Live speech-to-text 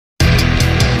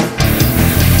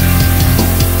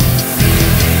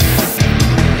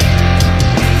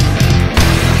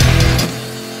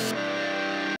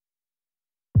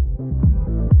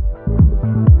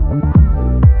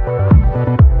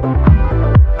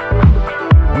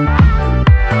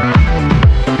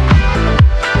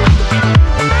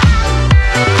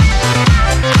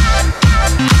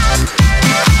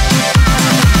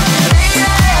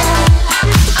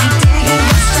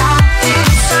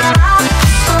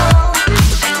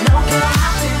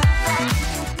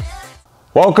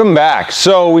Welcome back.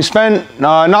 So we spent,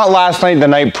 not last night, the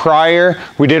night prior,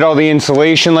 we did all the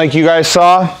installation like you guys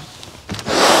saw.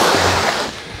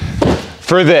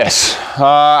 For this,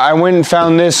 I went and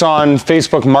found this on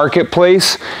Facebook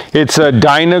Marketplace. It's a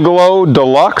Dynaglow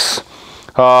Deluxe.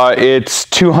 It's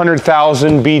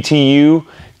 200,000 BTU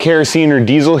kerosene or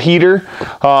diesel heater.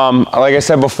 Like I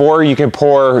said before, you can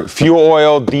pour fuel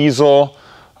oil, diesel,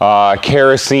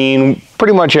 kerosene,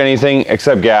 pretty much anything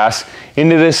except gas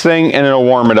into this thing and it'll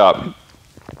warm it up.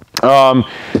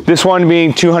 This one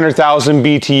being 200,000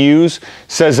 BTUs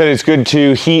says that it's good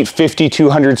to heat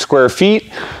 5,200 square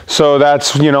feet. So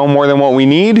that's, you know, more than what we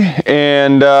need.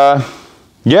 And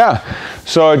yeah,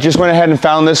 so I just went ahead and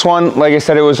found this one. Like I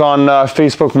said, it was on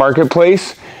Facebook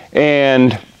Marketplace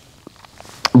and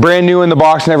brand new in the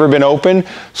box, never been opened.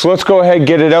 So let's go ahead,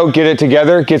 get it out, get it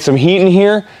together, get some heat in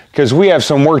here because we have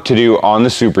some work to do on the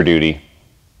Super Duty.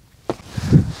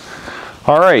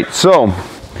 All right, so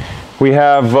we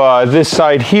have this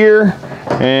side here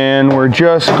and we're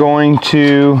just going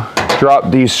to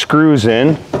drop these screws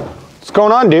in. What's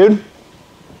going on, dude?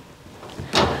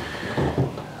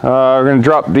 We're gonna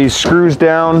drop these screws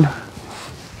down.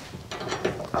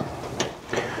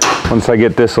 Once I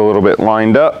get this a little bit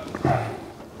lined up.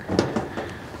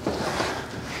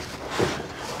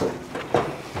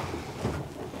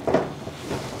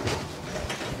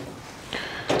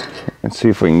 Let's see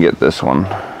if we can get this one.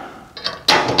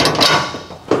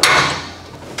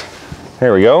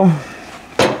 There we go.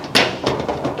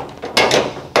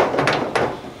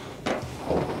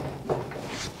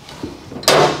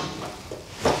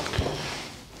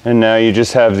 And now you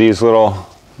just have these little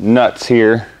nuts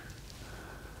here.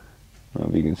 I don't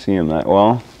know if you can see them that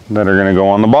well, that are gonna go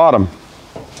on the bottom.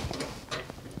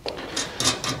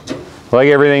 Like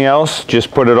everything else,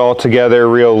 just put it all together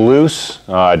real loose.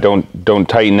 Don't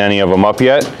tighten any of them up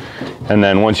yet. And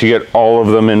then once you get all of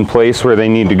them in place where they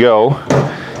need to go,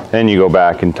 then you go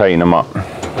back and tighten them up.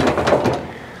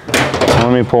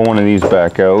 Let me pull one of these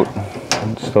back out.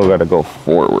 Still got to go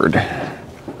forward.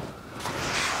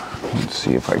 Let's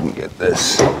see if I can get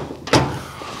this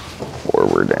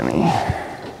forward any.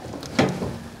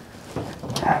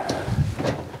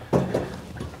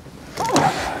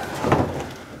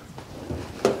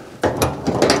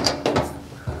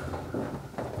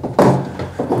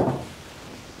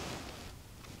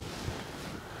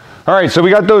 All right, so we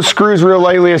got those screws real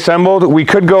lightly assembled. We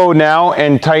could go now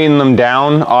and tighten them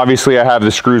down. Obviously, I have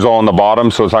the screws all on the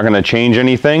bottom, so it's not gonna change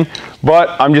anything. But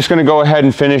I'm just gonna go ahead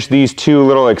and finish these two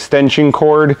little extension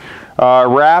cord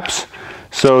wraps.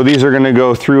 So these are gonna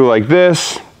go through like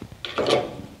this,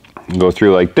 go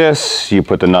through like this. You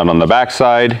put the nut on the back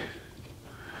side,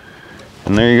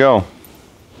 and there you go.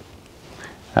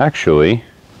 Actually,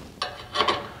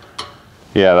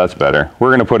 yeah, that's better.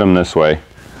 We're gonna put them this way.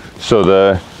 So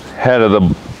the head of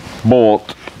the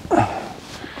bolt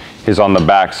is on the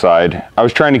back side. I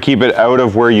was trying to keep it out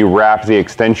of where you wrap the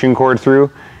extension cord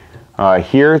through.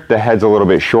 Here, the head's a little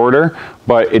bit shorter,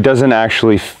 but it doesn't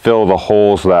actually fill the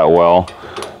holes that well.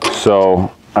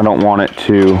 So I don't want it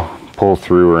to pull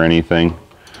through or anything.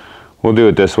 We'll do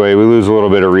it this way. We lose a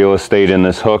little bit of real estate in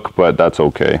this hook, but that's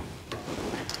okay.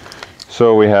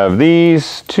 So we have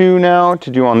these two now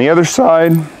to do on the other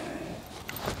side.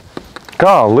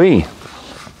 Golly.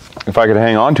 If I could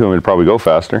hang on to them, it'd probably go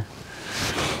faster.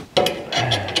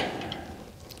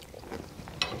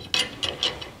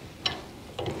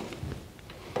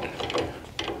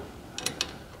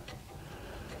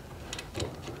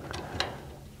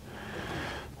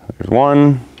 There's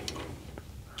one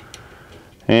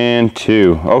and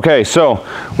two. Okay, so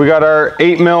we got our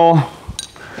 8mm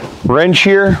wrench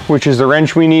here, which is the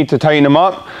wrench we need to tighten them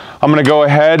up. I'm gonna go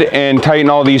ahead and tighten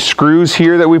all these screws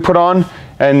here that we put on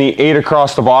and the 8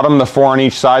 across the bottom, the 4 on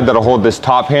each side that'll hold this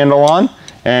top handle on,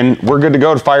 and we're good to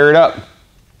go to fire it up.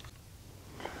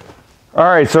 All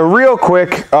right, so real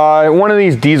quick, one of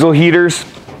these diesel heaters,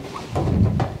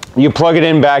 you plug it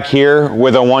in back here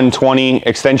with a 120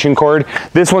 extension cord.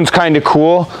 This one's kind of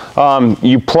cool.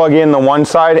 You plug in the one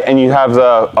side and you have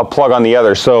a plug on the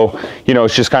other. So, you know,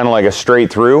 it's just kind of like a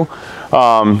straight through.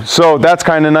 So that's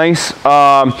kind of nice.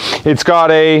 It's got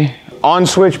a on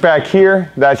switch back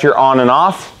here. That's your on and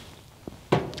off.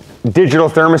 Digital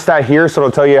thermostat here, so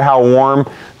it'll tell you how warm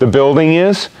the building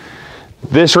is.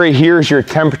 This right here is your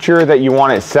temperature that you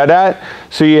want it set at.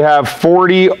 So you have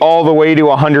 40 all the way to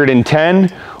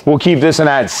 110. We'll keep this in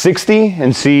at 60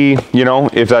 and see, you know,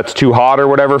 if that's too hot or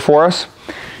whatever for us.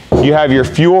 You have your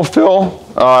fuel fill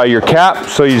your cap.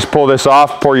 So you just pull this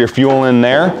off, pour your fuel in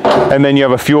there, and then you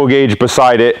have a fuel gauge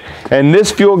beside it. And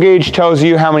this fuel gauge tells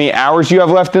you how many hours you have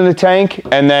left in the tank,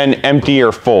 and then empty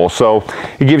or full. So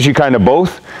it gives you kind of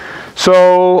both.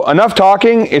 So enough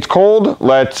talking, it's cold.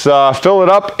 Let's fill it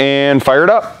up and fire it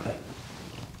up.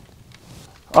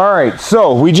 All right,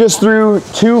 so we just threw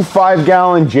 2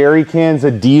 5-gallon jerry cans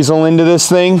of diesel into this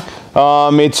thing.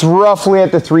 It's roughly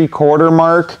at the 3/4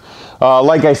 mark.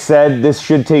 Like I said, this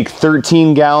should take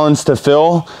 13 gallons to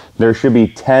fill. There should be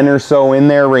 10 or so in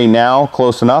there right now,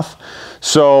 close enough.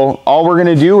 So all we're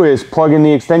gonna do is plug in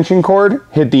the extension cord,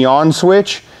 hit the on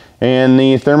switch, and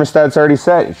the thermostat's already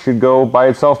set. It should go by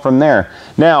itself from there.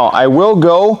 Now,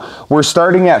 we're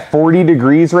starting at 40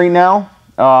 degrees right now.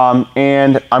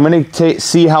 And I'm going to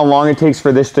see how long it takes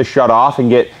for this to shut off and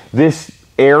get this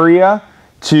area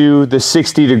to the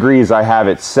 60 degrees I have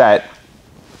it set.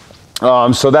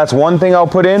 So that's one thing I'll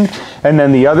put in. And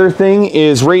then the other thing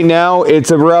is right now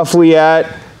it's roughly at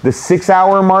the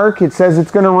 6-hour mark. It says it's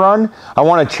going to run. I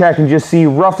want to check and just see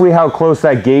roughly how close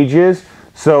that gauge is.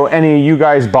 So any of you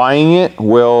guys buying it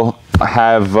will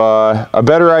have a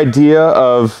better idea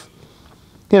of,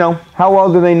 you know, how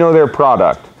well do they know their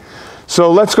product. So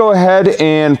let's go ahead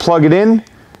and plug it in,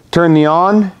 turn the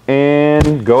on,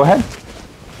 and go ahead.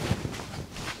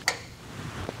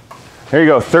 There you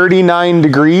go, 39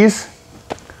 degrees.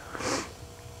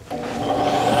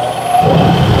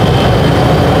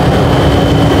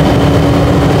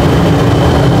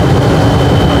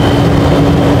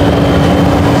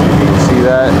 See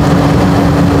that?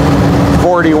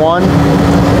 41.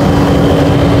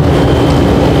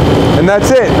 And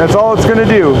that's it. That's all it's gonna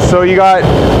do. So you got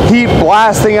heat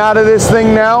blasting out of this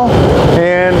thing now.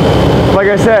 And like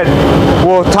I said,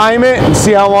 we'll time it and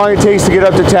see how long it takes to get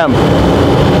up to temp.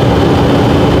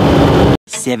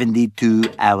 72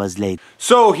 hours later.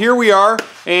 So here we are,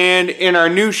 and in our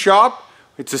new shop,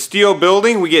 it's a steel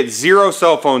building, we get 0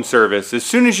 cell phone service. As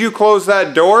soon as you close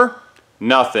that door,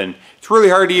 nothing. It's really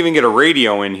hard to even get a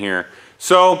radio in here.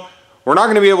 So we're not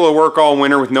going to be able to work all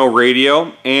winter with no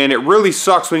radio, and it really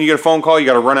sucks when you get a phone call, you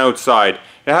got to run outside.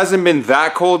 It hasn't been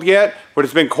that cold yet, but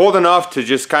it's been cold enough to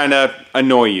just kind of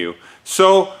annoy you.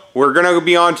 So we're going to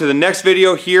be on to the next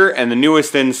video here and the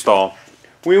newest install.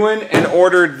 We went and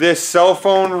ordered this cell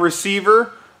phone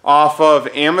receiver off of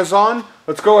Amazon.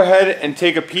 Let's go ahead and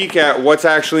take a peek at what's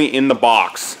actually in the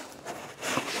box.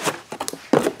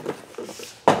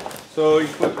 So you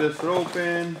flip this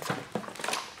open.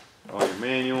 All your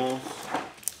manuals.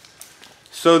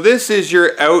 So this is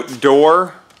your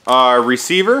outdoor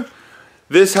receiver.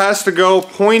 This has to go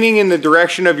pointing in the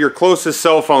direction of your closest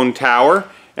cell phone tower,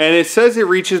 and it says it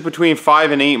reaches between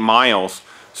 5 and 8 miles.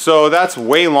 So that's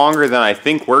way longer than I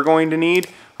think we're going to need.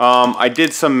 I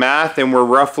did some math and we're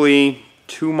roughly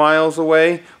 2 miles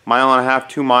away, 1.5 miles,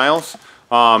 2 miles.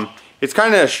 It's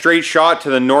kind of a straight shot to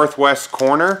the northwest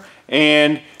corner,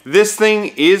 and this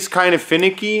thing is kind of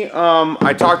finicky.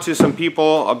 I talked to some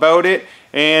people about it,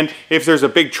 and if there's a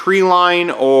big tree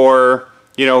line or,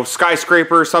 you know,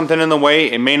 skyscraper or something in the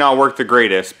way, it may not work the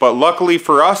greatest. But luckily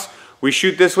for us, we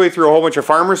shoot this way through a whole bunch of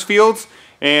farmers' fields,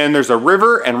 and there's a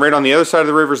river, and right on the other side of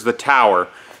the river is the tower.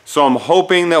 So I'm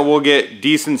hoping that we'll get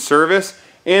decent service,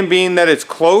 and being that it's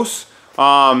close,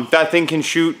 that thing can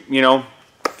shoot, you know,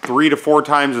 3 to 4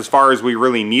 times as far as we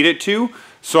really need it to.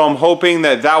 So I'm hoping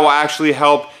that that will actually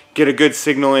help get a good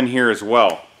signal in here as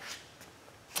well.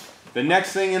 The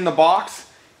next thing in the box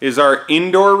is our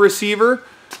indoor receiver.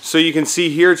 So you can see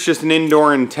here it's just an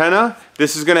indoor antenna.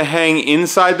 This is going to hang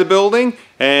inside the building,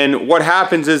 and what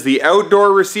happens is the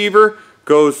outdoor receiver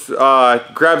goes,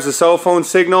 grabs the cell phone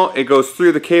signal, it goes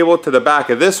through the cable to the back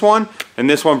of this one, and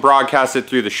this one broadcasts it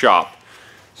through the shop.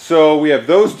 So we have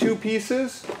those 2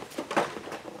 pieces.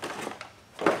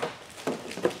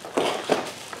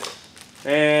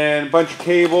 And a bunch of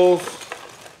cables,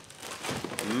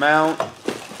 mount.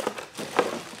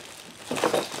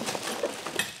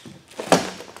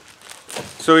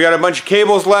 So we got a bunch of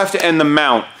cables left and the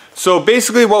mount. So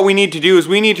basically what we need to do is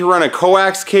we need to run a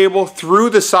coax cable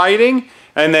through the siding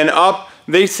and then up.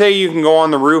 They say you can go on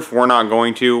the roof. We're not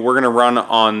going to. We're going to run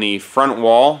on the front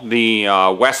wall, the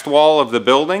west wall of the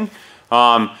building.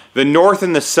 The north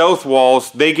and the south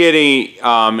walls, they get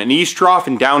an east trough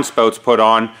and downspouts put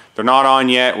on. They're not on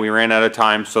yet. We ran out of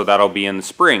time, so that'll be in the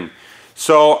spring.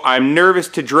 So I'm nervous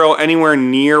to drill anywhere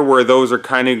near where those are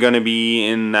kind of going to be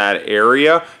in that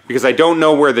area, because I don't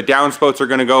know where the downspouts are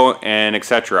going to go and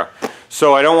etc.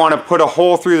 So I don't want to put a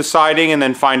hole through the siding and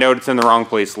then find out it's in the wrong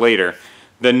place later.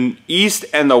 The east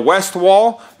and the west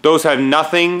wall, those have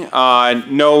nothing,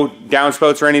 no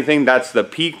downspouts or anything. That's the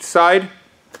peaked side.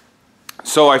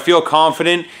 So I feel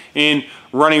confident in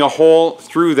running a hole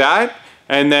through that,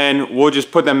 and then we'll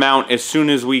just put the mount as soon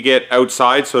as we get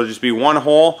outside. So it'll just be one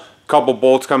hole, a couple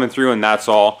bolts coming through, and that's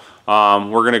all.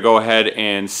 We're gonna go ahead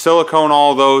and silicone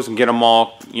all those and get them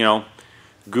all, you know,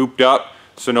 gooped up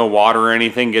so no water or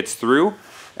anything gets through.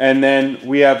 And then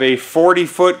we have a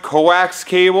 40-foot coax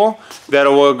cable that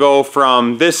will go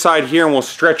from this side here, and we'll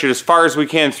stretch it as far as we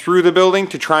can through the building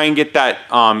to try and get that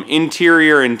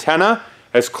interior antenna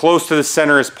as close to the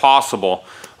center as possible.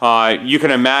 You can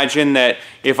imagine that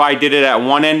if I did it at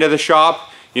one end of the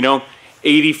shop, you know,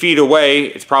 80 feet away,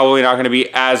 it's probably not going to be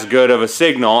as good of a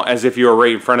signal as if you were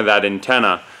right in front of that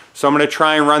antenna. So I'm going to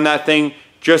try and run that thing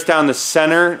just down the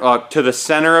center, to the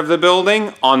center of the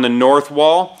building on the north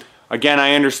wall. Again,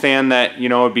 I understand that, you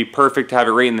know, it'd be perfect to have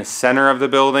it right in the center of the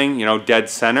building, you know, dead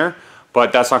center,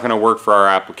 but that's not going to work for our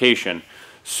application.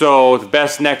 So the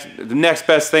next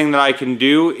best thing that I can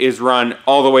do is run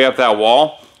all the way up that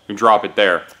wall and drop it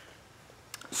there.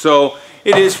 So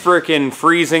it is freaking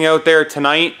freezing out there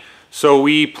tonight. So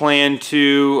we plan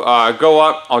to go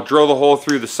up, I'll drill the hole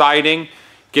through the siding,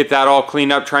 get that all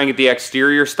cleaned up, try and get the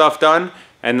exterior stuff done,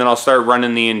 and then I'll start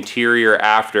running the interior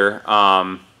after.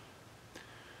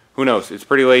 Who knows? It's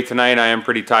pretty late tonight. I am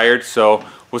pretty tired, so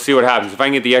we'll see what happens. If I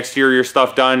can get the exterior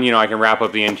stuff done, you know, I can wrap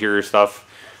up the interior stuff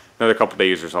another couple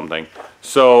days or something.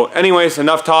 So anyways,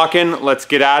 enough talking. Let's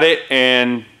get at it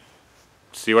and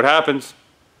see what happens.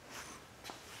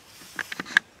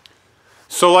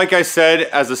 So like I said,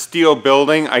 as a steel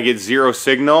building, I get zero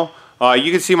signal.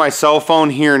 You can see my cell phone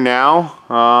here now.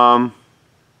 I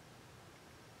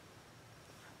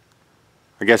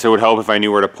guess it would help if I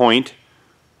knew where to point.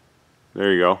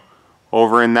 There you go.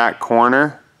 Over in that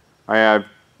corner, I have,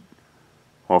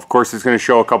 well, of course it's going to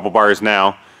show a couple bars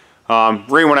now.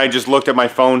 Right when I just looked at my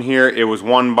phone here, it was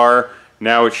 1 bar.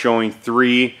 Now it's showing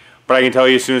 3. But I can tell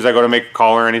you as soon as I go to make a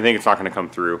call or anything, it's not going to come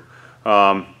through.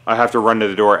 I have to run to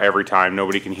the door every time.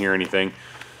 Nobody can hear anything.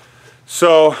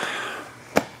 So,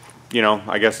 you know,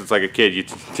 I guess it's like a kid. You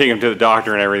take them to the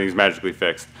doctor and everything's magically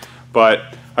fixed.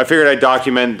 But I figured I'd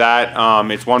document that.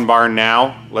 It's 1 bar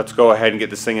now. Let's go ahead and get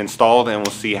this thing installed, and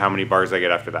we'll see how many bars I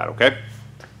get after that, okay?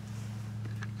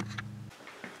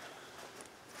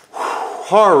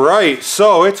 Alright,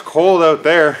 so it's cold out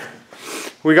there.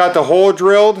 We got the hole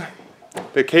drilled,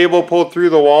 the cable pulled through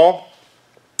the wall,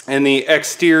 and the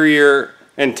exterior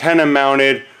antenna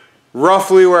mounted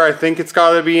roughly where I think it's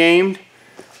got to be aimed.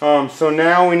 So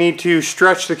now we need to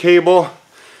stretch the cable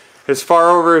as far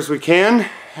over as we can,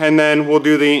 and then we'll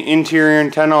do the interior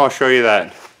antenna. I'll show you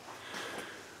that.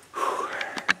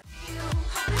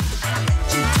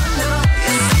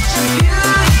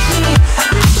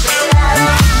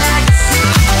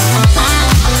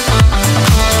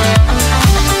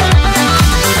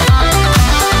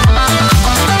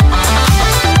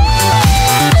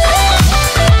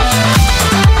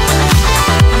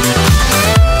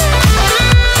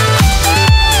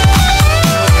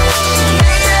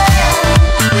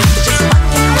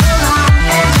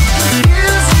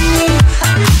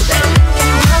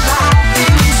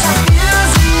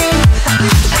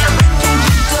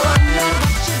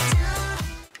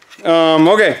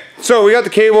 Okay, so we got the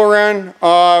cable run.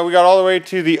 We got all the way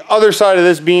to the other side of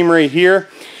this beam right here,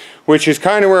 which is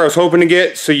kind of where I was hoping to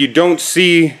get, so you don't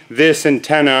see this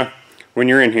antenna when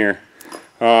you're in here.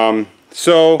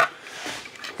 So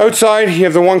outside, you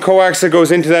have the 1 coax that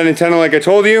goes into that antenna like I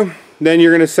told you. Then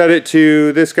you're going to set it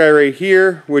to this guy right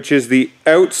here, which is the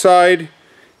outside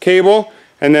cable.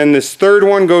 And then this third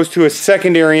one goes to a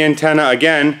secondary antenna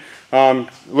again, a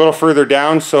little further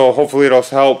down, so hopefully it'll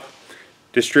help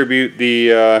distribute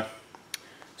the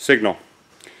signal.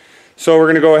 So we're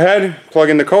going to go ahead, plug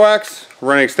in the coax,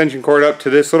 run an extension cord up to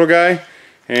this little guy,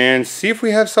 and see if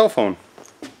we have cell phone.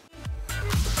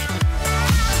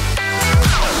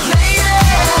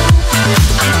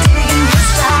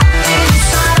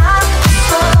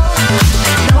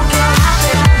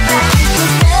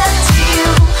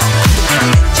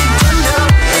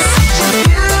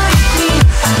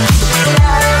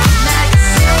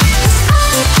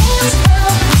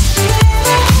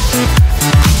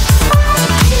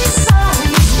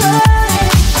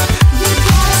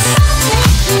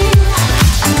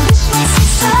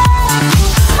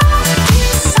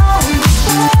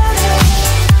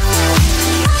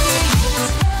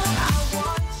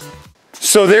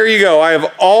 So there you go. I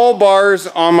have all bars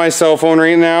on my cell phone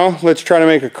right now. Let's try to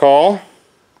make a call.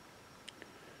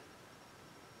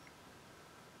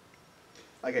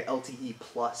 I got LTE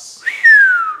plus.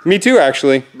 Me too,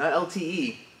 actually. Not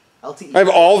LTE. LTE. I have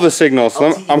all the signals.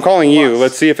 So I'm calling you.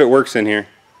 Let's see if it works in here.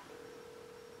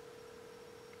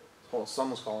 Oh,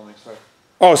 someone's calling me. Sorry.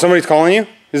 Oh, somebody's calling you?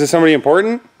 Is it somebody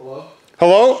important? Hello?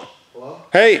 Hello? Hello?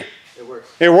 Hey. It works.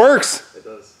 It works. It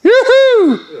does. Yoo-hoo!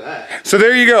 Look at that. So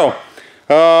there you go.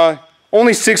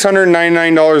 Only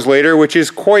 $699 later, which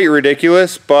is quite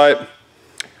ridiculous, but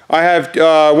I have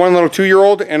one little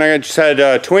 2-year-old and I just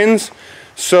had twins.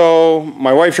 So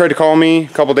my wife tried to call me a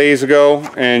couple days ago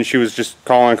and she was just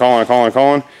calling,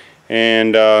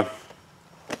 and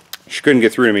she couldn't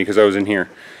get through to me because I was in here.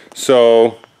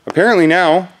 So apparently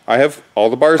now I have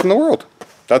all the bars in the world.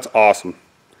 That's awesome.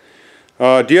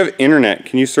 Do you have internet?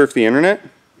 Can you surf the internet?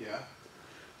 Yeah.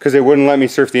 Because they wouldn't let me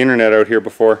surf the internet out here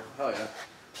before. Hell yeah.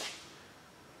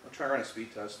 I'll try to run a speed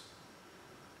test.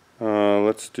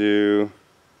 Let's do...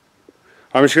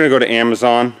 I'm just going to go to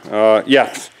Amazon.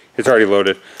 Yeah, it's already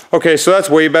loaded. Okay, so that's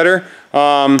way better.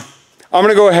 I'm going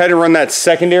to go ahead and run that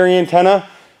secondary antenna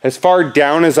as far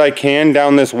down as I can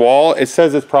down this wall. It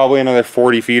says it's probably another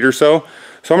 40 feet or so.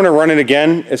 So I'm going to run it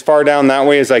again as far down that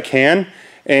way as I can.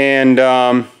 And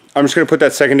I'm just going to put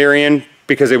that secondary in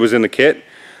because it was in the kit.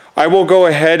 I will go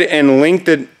ahead and link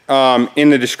the, in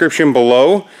the description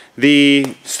below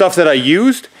the stuff that I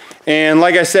used. And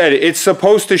like I said, it's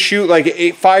supposed to shoot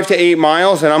like 5 to 8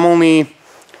 miles, and I'm only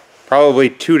probably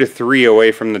 2 to 3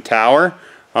 away from the tower.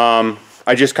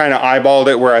 I just kind of eyeballed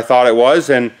it where I thought it was,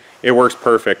 and it works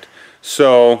perfect.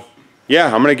 So yeah,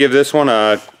 I'm gonna give this one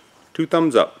a 2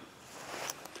 thumbs up.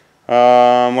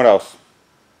 What else?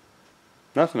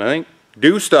 Nothing, I think.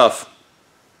 Do stuff.